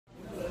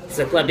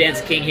So Club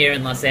Dance King here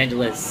in Los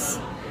Angeles.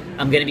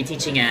 I'm going to be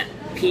teaching at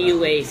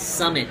PUA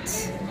Summit,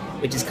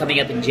 which is coming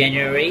up in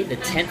January, the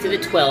 10th to the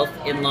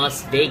 12th in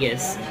Las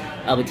Vegas.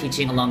 I'll be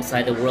teaching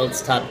alongside the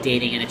world's top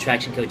dating and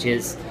attraction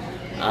coaches.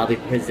 I'll be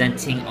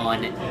presenting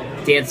on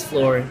dance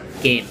floor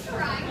game.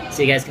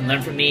 So you guys can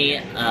learn from me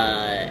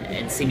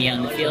and see me out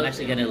in the field. I'm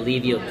actually going to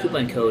leave you a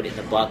coupon code in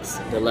the box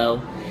below.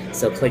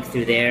 So click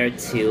through there to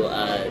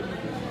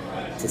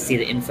see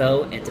the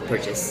info and to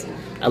purchase.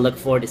 I look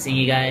forward to seeing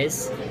you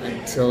guys.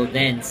 Until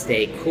then,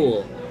 stay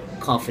cool,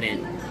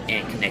 confident,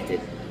 and connected.